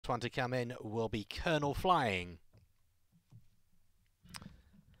One to come in will be Colonel Flying.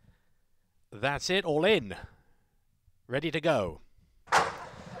 That's it, all in. Ready to go.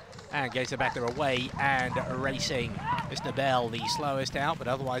 And gets it back there away and racing. Mr. Bell, the slowest out, but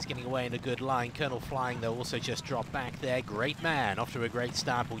otherwise getting away in a good line. Colonel Flying, though, also just dropped back there. Great Man, off to a great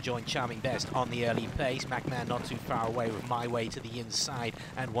start, will join Charming Best on the early pace. MacMan not too far away with My Way to the inside,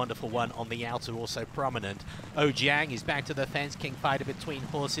 and Wonderful One on the outer, also prominent. Ojang is back to the fence. King Fighter between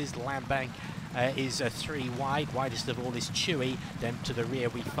horses. Lambank is 3 wide. Widest of all is Chewy. Then to the rear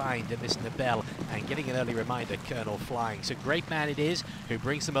we find Mr. Bell, and getting an early reminder, Colonel Flying. So Great Man it is who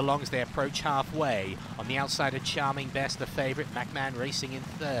brings them along as they approach halfway. On the outside of Charming Best, the favourite, MacMan racing in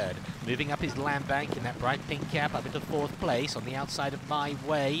third. Moving up his Lambank in that bright pink cap up into 4th place. On the outside of My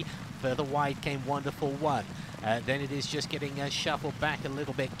Way, further wide came Wonderful One. Then it is just getting shuffled back a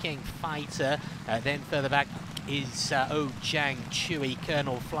little bit, King Fighter. Then further back is Ojang, Chewy,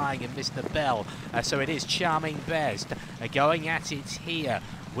 Colonel Flying and Mr. Bell. So it is Charming Best going at it here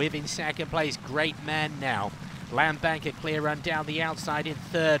with in second place Great Man now. Lambank a clear run down the outside in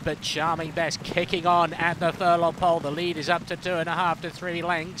third, but Charming Best kicking on at the furlong pole. The lead is up to 2.5 to 3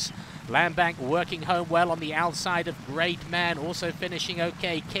 lengths. Lambank working home well on the outside of Great Man, also finishing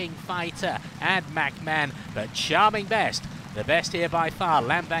okay, King Fighter and MacMan, but Charming Best, the best here by far.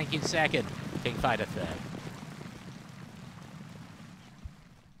 Lambank in second, King Fighter third.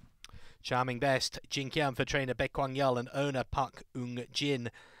 Charming Best, Jin Kian for trainer Baek Kwang Yeol and owner Park Ung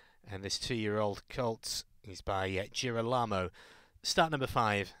Jin, and this 2-year-old colt is by Girolamo. Start number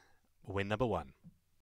 5, win number 1.